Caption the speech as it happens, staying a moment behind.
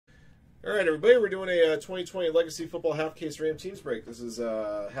All right, everybody, we're doing a 2020 Legacy Football Half Case Ram Teams break. This is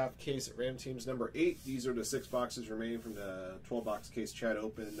Half Case Ram Teams number 8. These are the 6 boxes remaining from the 12-box case Chad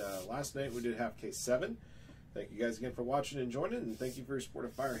opened last night. We did Half Case 7. Thank you guys again for watching and joining, and thank you for your support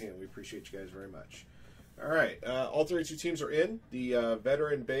of Firehand. We appreciate you guys very much. All right, all 32 teams are in. The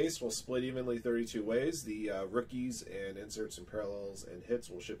veteran base will split evenly 32 ways. The rookies and inserts and parallels and hits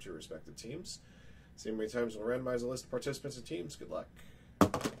will ship to your respective teams. Same many times we'll randomize a list of participants and teams. Good luck.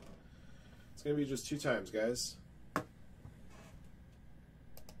 It's going to be just 2 times, guys. All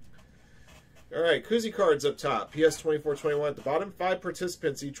right, koozie cards up top. PS 2421 at the bottom. 5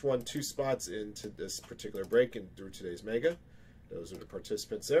 participants, each won 2 spots into this particular break and through today's Mega. Those are the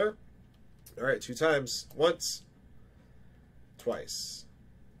participants there. All right, 2 times. Once. Twice.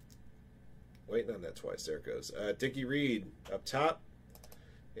 Waiting on that twice. There it goes. Dickie Reed up top.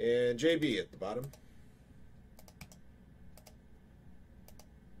 And JB at the bottom.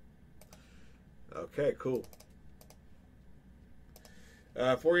 Okay, cool.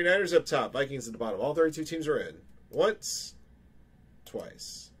 49ers up top, Vikings at the bottom. All 32 teams are in. Once,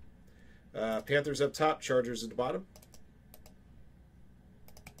 twice. Panthers up top, Chargers at the bottom.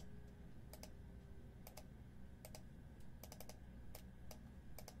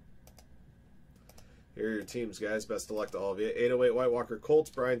 Here are your teams, guys. Best of luck to all of you. 808 White Walker Colts,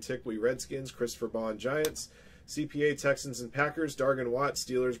 Brian Tickley Redskins, Christopher Bond Giants, CPA Texans and Packers, Dargan Watt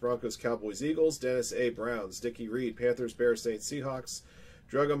Steelers, Broncos, Cowboys, Eagles, Dennis A Browns, Dickie Reed Panthers, Bears, Saints, Seahawks,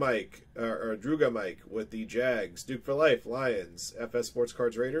 Druga Mike with the Jags, Duke for Life Lions, FS Sports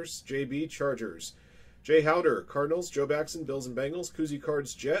Cards Raiders, JB Chargers, Jay Howder Cardinals, Joe Baxton Bills and Bengals, Koozie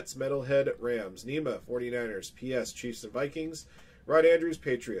Cards Jets, Metalhead Rams, Nima 49ers, PS Chiefs and Vikings, Rod Andrews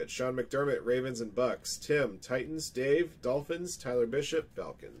Patriots, Sean McDermott Ravens and Bucks, Tim Titans, Dave Dolphins, Tyler Bishop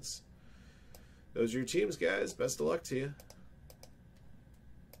Falcons. Those are your teams, guys. Best of luck to you.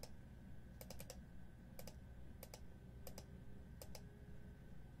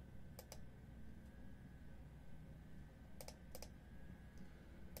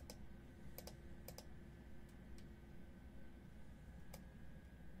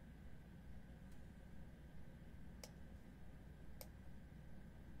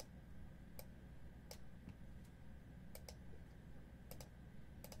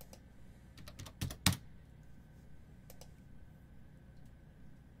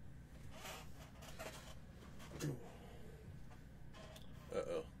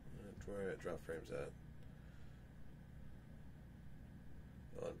 Uh-oh. Where are drop frames at?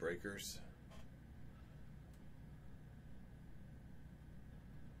 On breakers.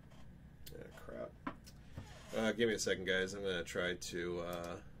 Yeah, crap. Give me a second, guys. I'm going to try to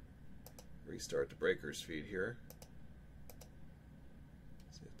restart the breakers feed here.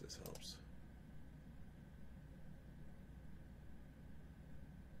 See if this helps.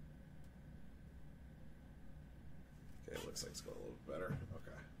 Okay, looks like it's going a little bit better. Okay.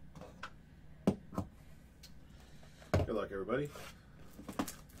 Good luck, everybody.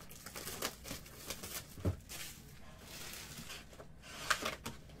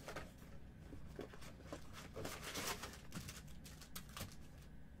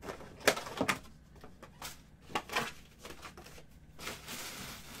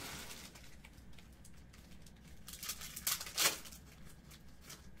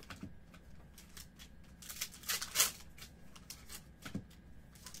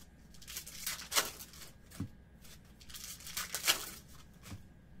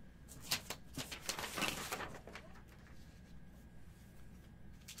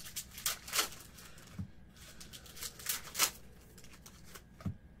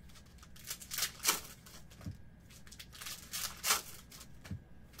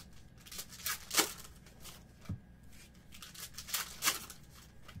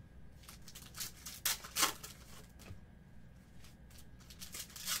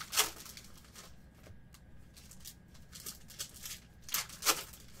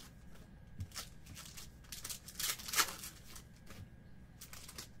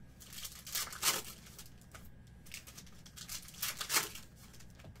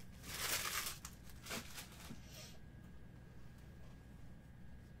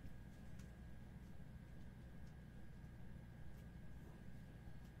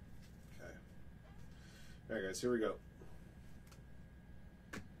 All right, guys, here we go.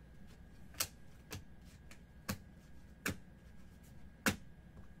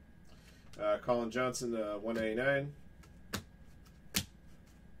 Colin Johnson, 189.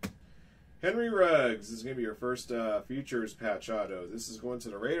 Henry Ruggs, this is going to be your first futures patch auto. This is going to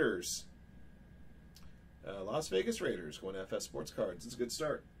the Raiders. Las Vegas Raiders, going to FS Sports Cards. It's a good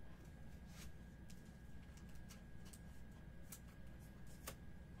start.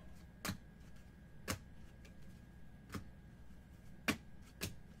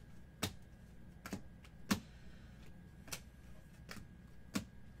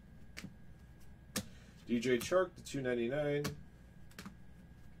 DJ Chark to 299.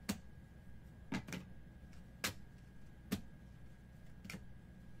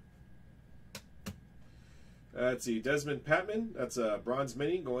 Let's see, Desmond Patman. That's a bronze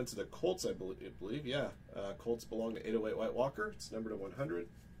mini going to the Colts, I believe. Yeah, Colts belong to 808 White Walker. It's numbered to 100.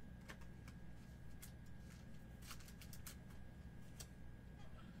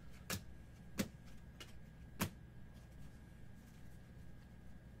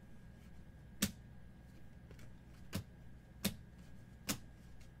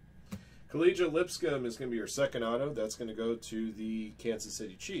 Collegia Lipscomb is going to be your second auto. That's going to go to the Kansas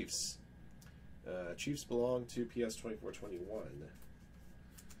City Chiefs. Chiefs belong to PS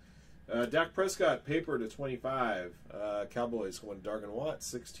 2421. Dak Prescott, paper to 25. Cowboys going to Dargan Watt,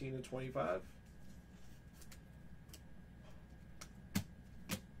 16 and 25.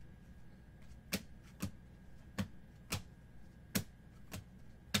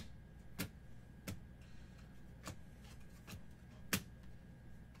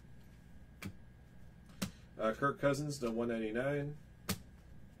 Kirk Cousins to 199.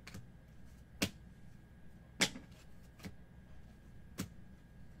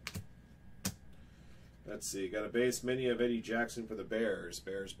 Let's see, got a base mini of Eddie Jackson for the Bears.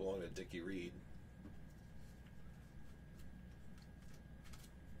 Bears belong to Dickie Reed.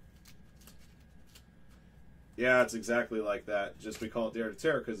 Yeah, it's exactly like that. Just we call it Dare to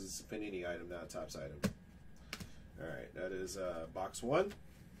Tear because it's a Panini item, not a Topps item. Alright, that is box 1.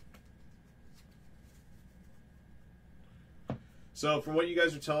 So from what you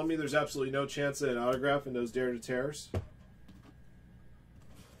guys are telling me, there's absolutely no chance of an autograph in those Dare to Tears.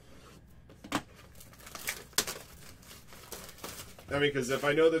 I mean, because if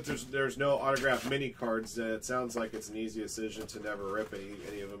I know that there's no autograph mini cards, then it sounds like it's an easy decision to never rip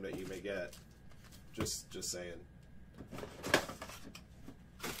any of them that you may get. Just saying.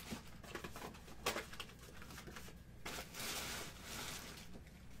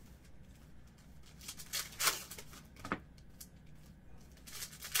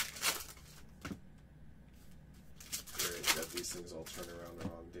 Got these things all turned around the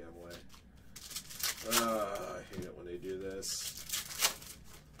wrong damn way. I hate it when they do this.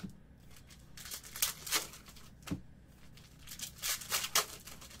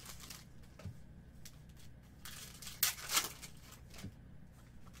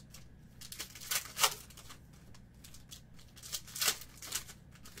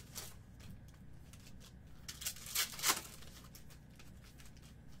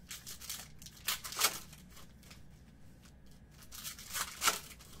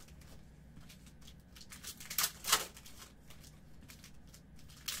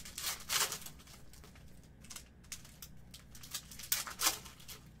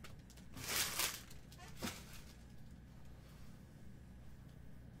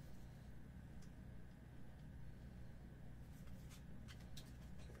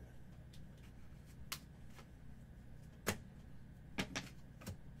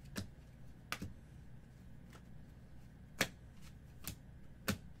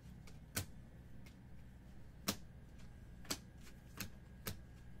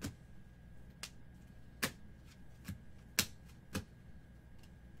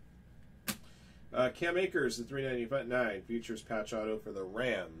 Cam Akers at 399 features patch auto for the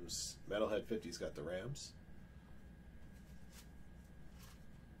Rams. Metalhead 50's got the Rams.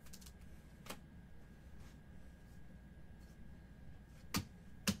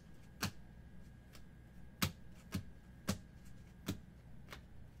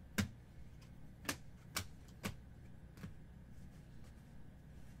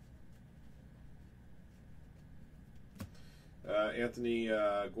 Anthony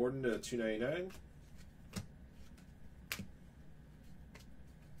Gordon to 299.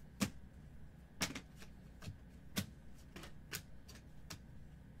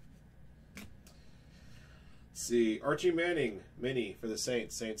 See, Archie Manning mini for the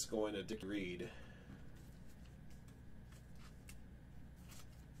Saints. Saints going to Dick Reed.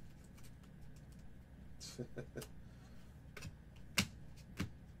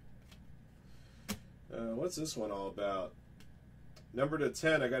 What's this one all about? Number to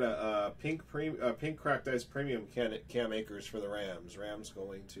 10, I got a pink cracked ice premium Cam Akers for the Rams. Rams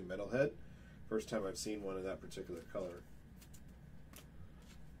going to Metalhead. First time I've seen one in that particular color.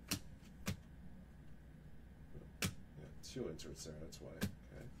 Two inserts there, that's why.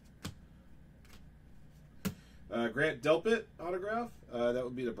 Okay. Grant Delpit autograph. That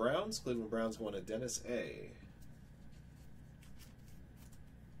would be the Browns. Cleveland Browns going to Dennis A.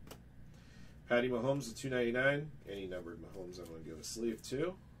 Patty Mahomes at 299. Any numbered Mahomes I'm going to give a sleeve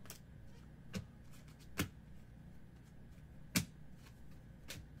to.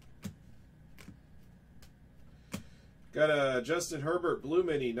 Got a Justin Herbert Blue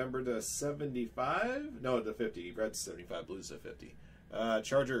Mini, numbered to 75. No, to 50. Red's 75, Blue's to 50.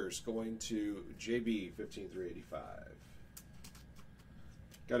 Chargers going to JB, 15/385.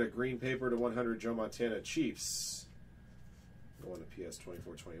 Got a green paper to 100 Joe Montana Chiefs. Going to PS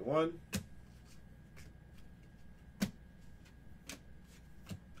 24/21.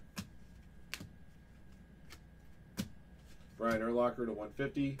 Brian Urlacher to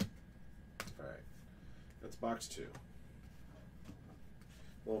 150. All right, that's box 2.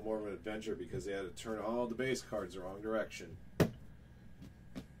 A little more of an adventure because they had to turn all the base cards the wrong direction.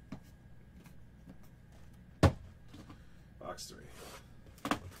 Box 3.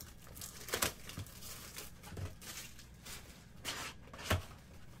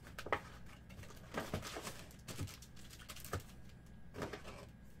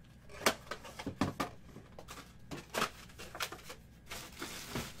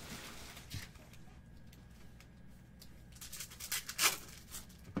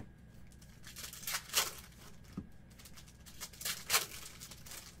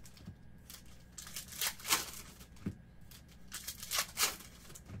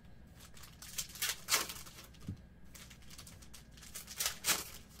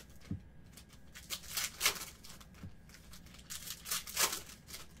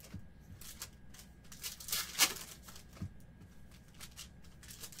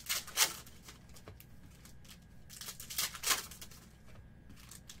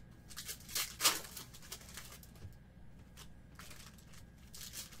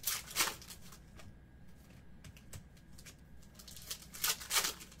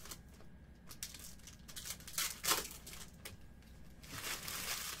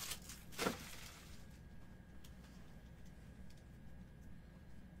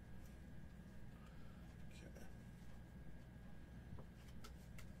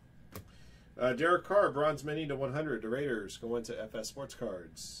 Derek Carr, Bronze Mini to 100. The Raiders go into FS Sports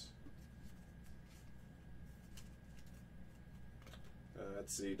Cards.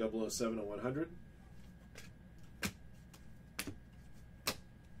 That's the 007 to 100.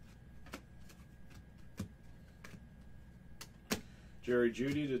 Jerry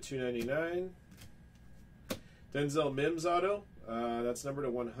Jeudy to 299. Denzel Mims auto. That's numbered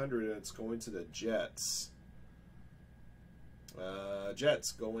to 100, and it's going to the Jets.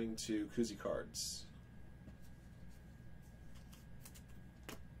 Jets going to Koozie Cards.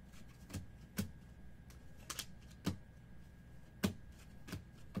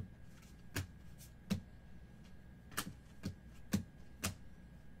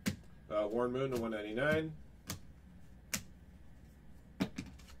 Warren Moon to 199.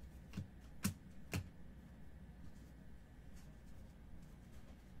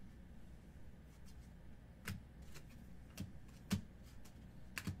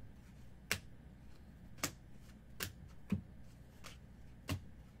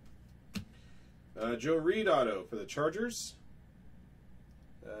 Joe Reed auto for the Chargers.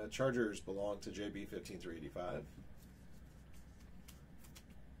 Chargers belong to JB 15385.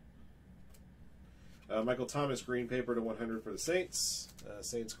 Michael Thomas green paper to 100 for the Saints.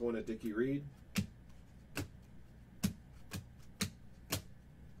 Saints going to Dickie Reed.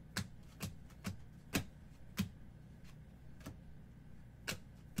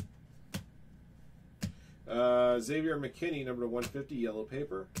 Xavier McKinney number 150 yellow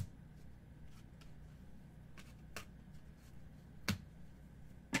paper.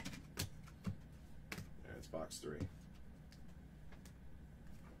 That's box 3.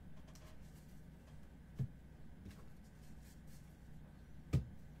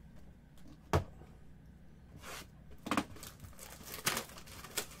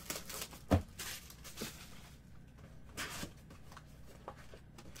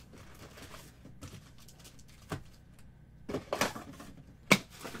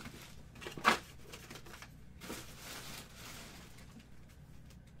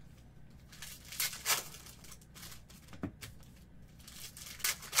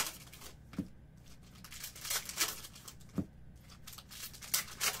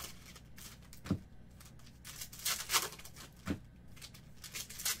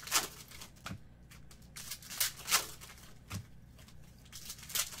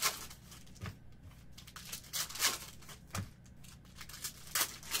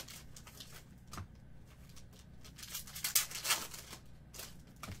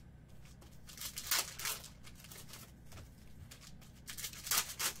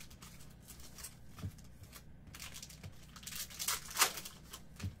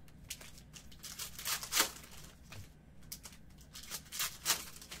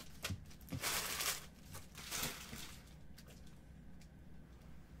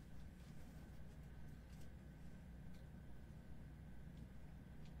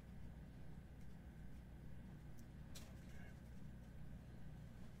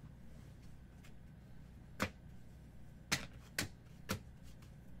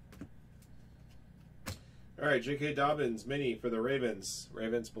 All right, J.K. Dobbins, mini for the Ravens.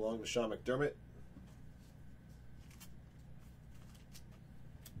 Ravens belong to Sean McDermott.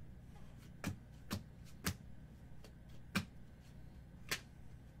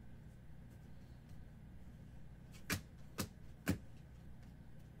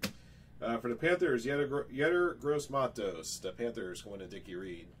 For the Panthers, Yetter Gross Matos. The Panthers going to Dickie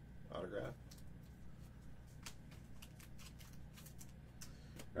Reed. Autograph.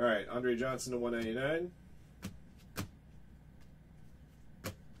 All right, Andre Johnson to 199.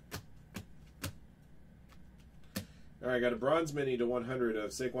 All right, got a bronze mini to 100 of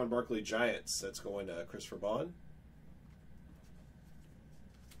Saquon Barkley Giants. That's going to Christopher Bond.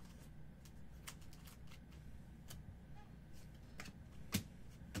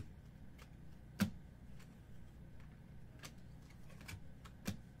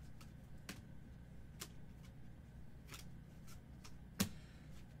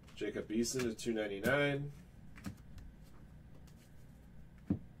 Jacob Eason to 299.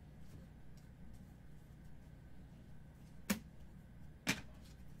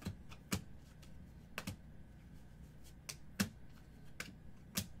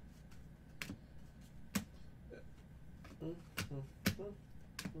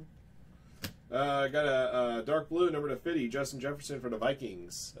 Got a dark blue number to 50, Justin Jefferson for the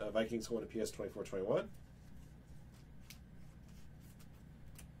Vikings. Vikings going to PS 24/21.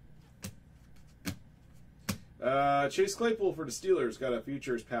 Chase Claypool for the Steelers. Got a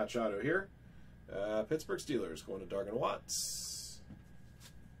futures patch auto here. Pittsburgh Steelers going to Dargan Watts.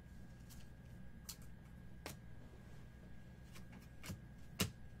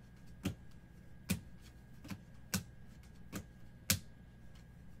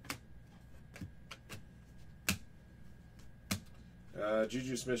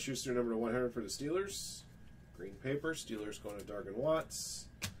 Juju Smith-Schuster number to 100 for the Steelers. Green paper. Steelers going to Dargan Watts.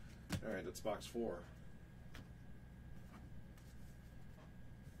 All right, that's box 4.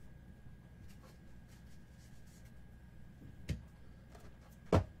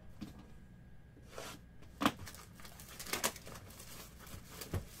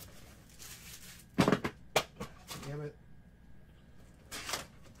 Damn it.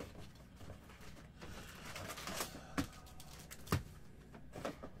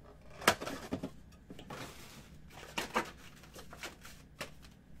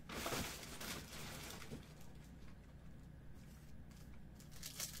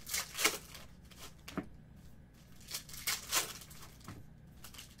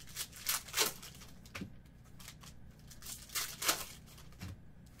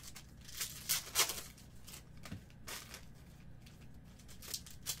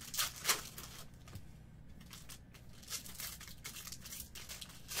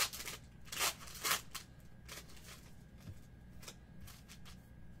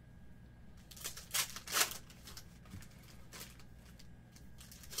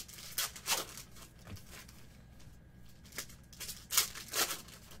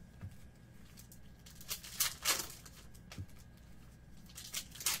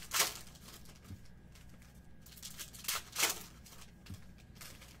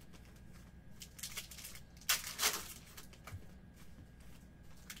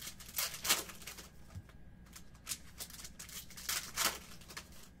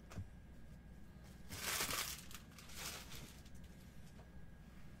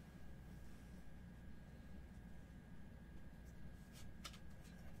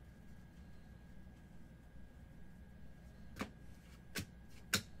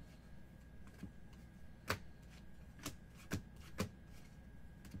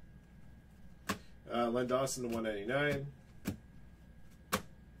 Len Dawson to 199.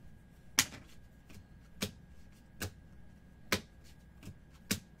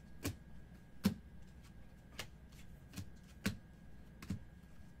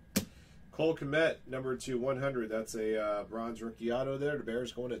 Cole Kmet, number 2, 100. That's a bronze rookie auto there. The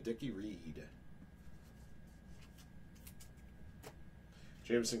Bears going to Dickie Reed.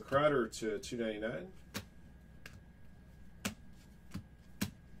 Jameson Crowder to 299.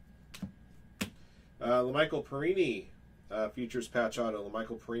 LaMichael Perini, futures patch auto.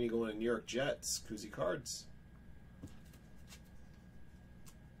 LaMichael Perini going to New York Jets. Koozie cards.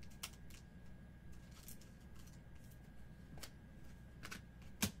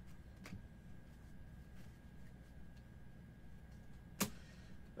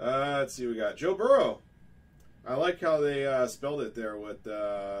 Let's see, we got Joe Burrow. I like how they spelled it there with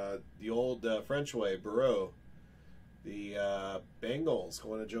the old French way, Burrow. The Bengals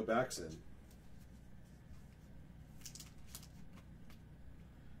going to Joe Baxton.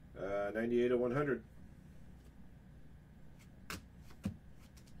 98 of 100.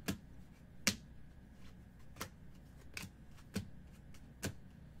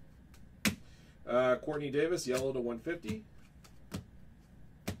 Courtney Davis, yellow to 150.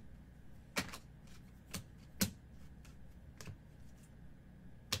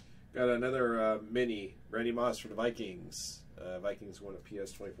 Got another mini, Randy Moss for the Vikings. Vikings won a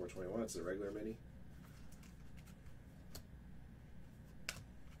PS 24/21. It's a regular mini.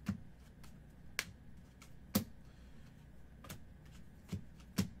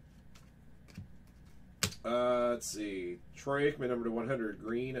 Let's see. Troy Aikman, number to 100,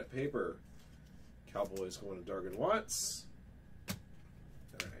 green at paper. Cowboys going to Dargan Watts. All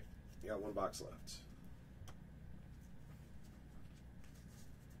right. You got one box left.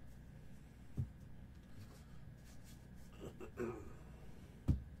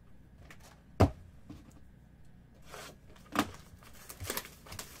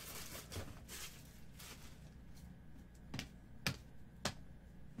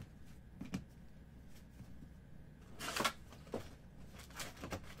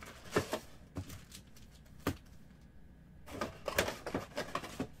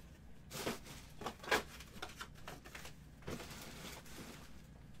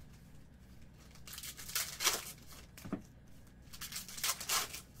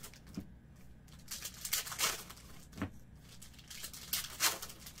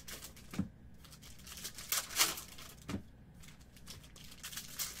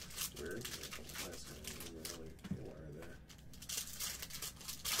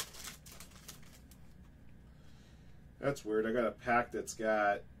 That's weird. I got a pack that's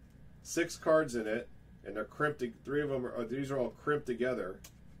got 6 cards in it, and they're crimped. 3 of them are, these are all crimped together,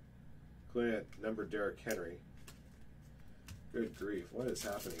 including that number Derrick Henry. Good grief! What is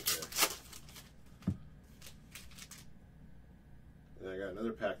happening here? And I got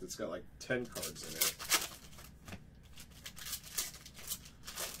another pack that's got like 10 cards in it.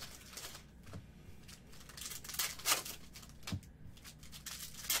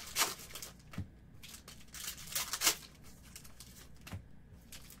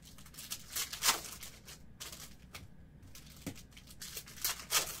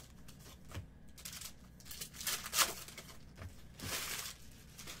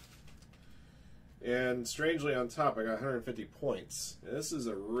 And strangely on top, I got 150 points. And this is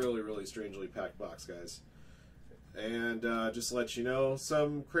a really, really strangely packed box, guys. And just to let you know,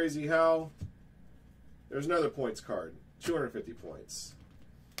 some crazy how, there's another points card, 250 points.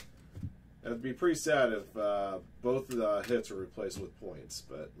 It'd be pretty sad if both of the hits were replaced with points.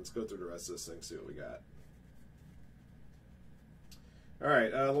 But let's go through the rest of this thing, see what we got. All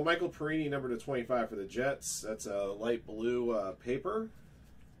right, LaMichael Panini, number to 25 for the Jets. That's a light blue paper.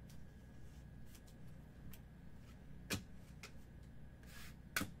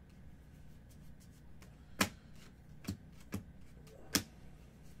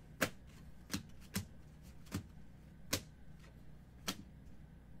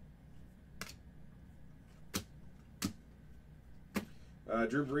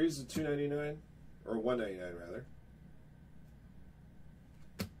 Drew Brees at $2.99, or $1.99 rather.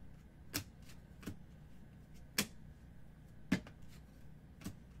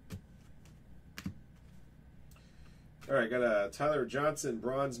 All right, got a Tyler Johnson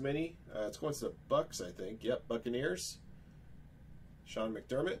bronze mini. It's going to the Bucks, I think. Yep, Buccaneers. Sean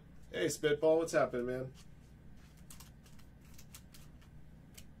McDermott. Hey, Spitball, what's happening, man?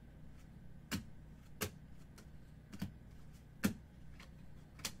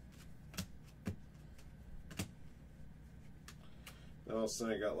 All of a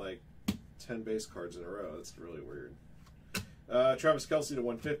sudden I got like 10 base cards in a row. That's really weird. Travis Kelce to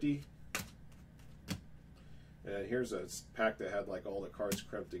 150. And here's a pack that had like all the cards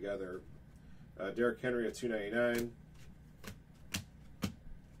crimped together. Derrick Henry at $2.99.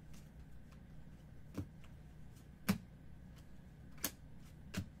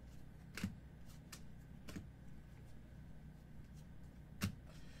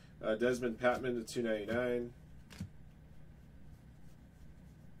 Desmond Patman to $2.99.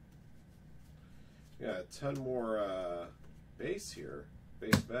 Yeah, a ton more base here,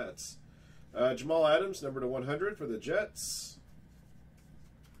 base bets. Jamal Adams, number to 100 for the Jets.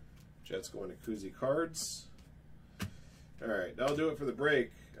 Jets going to Koozie Cards. All right, that'll do it for the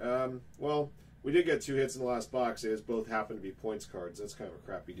break. Well, we did get 2 hits in the last box. They just both happen to be points cards. That's kind of a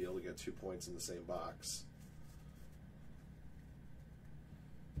crappy deal to get 2 points in the same box.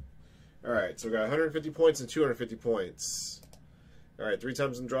 All right, so we got 150 points and 250 points. All right, 3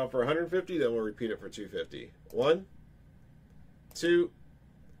 times in draw for 150, then we'll repeat it for 250. 1, 2,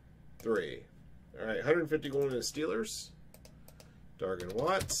 3. All right, 150 going to the Steelers. Dargan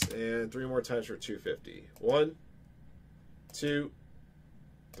Watts, and 3 more times for 250. 1, 2,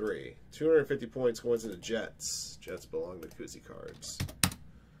 3. 250 points going to the Jets. Jets belong to Koozie Cards.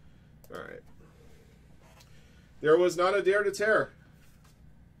 All right. There was not a dare to tear.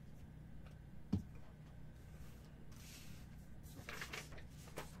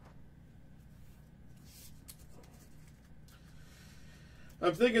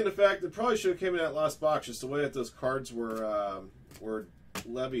 I'm thinking the fact that probably should have came in that last box, just the way that those cards were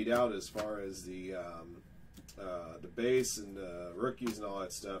levied out as far as the base and the rookies and all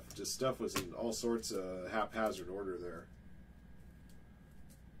that stuff. Just stuff was in all sorts of haphazard order there.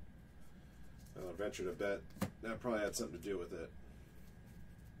 I'll venture to bet that probably had something to do with it.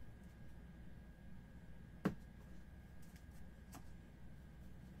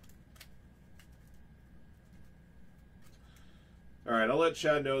 All right, I'll let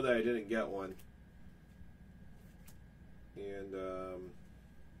Chad know that I didn't get one, and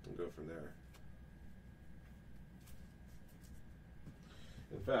we'll go from there.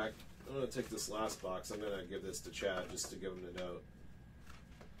 In fact, I'm going to take this last box. I'm going to give this to Chad just to give him the note.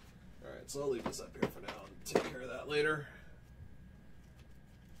 All right, so I'll leave this up here for now and take care of that later.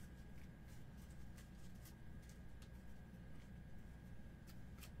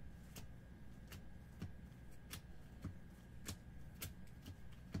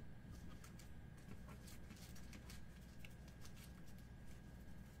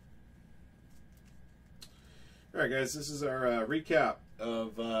 All right, guys, this is our recap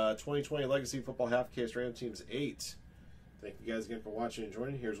of 2020 Legacy Football Half Case Random Teams 8. Thank you guys again for watching and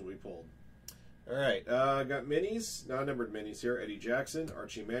joining. Here's what we pulled. All right, got minis, non-numbered minis here. Eddie Jackson,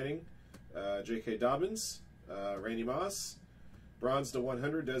 Archie Manning, J.K. Dobbins, Randy Moss, bronze to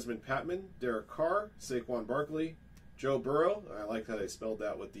 100, Desmond Patman, Derek Carr, Saquon Barkley, Joe Burrow. I like how they spelled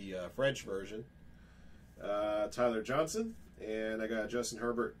that with the French version. Tyler Johnson, and I got a Justin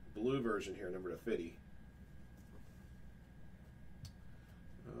Herbert blue version here, number to 50.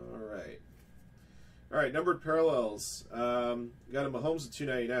 All right, numbered parallels. Got a Mahomes at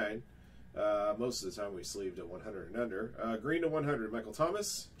 299. Most of the time we sleeved at 100 and under. Green to 100, Michael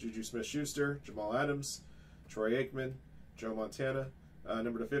Thomas, Juju Smith-Schuster, Jamal Adams, Troy Aikman, Joe Montana.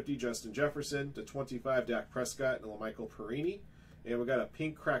 Number to 50, Justin Jefferson. To 25, Dak Prescott and LaMichael Perini. And we got a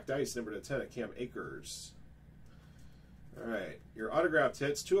pink cracked ice, number to 10, at Cam Akers. All right, your autographed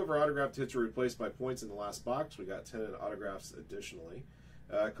hits. 2 of our autographed hits were replaced by points in the last box. We got 10 autographs additionally.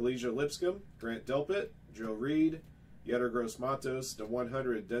 Kalesia Lipscomb, Grant Delpit, Joe Reed, Yetter Gross Matos, to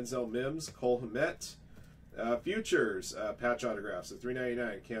 100, Denzel Mims, Cole Hamet. Futures, patch autographs, the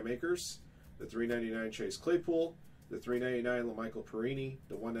 399, Cam Akers, the 399, Chase Claypool, the 399, LaMichael Perini,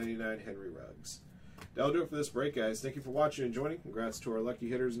 the 199, Henry Ruggs. That'll do it for this break, guys. Thank you for watching and joining. Congrats to our lucky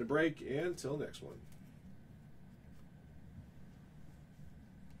hitters in the break, and until next one.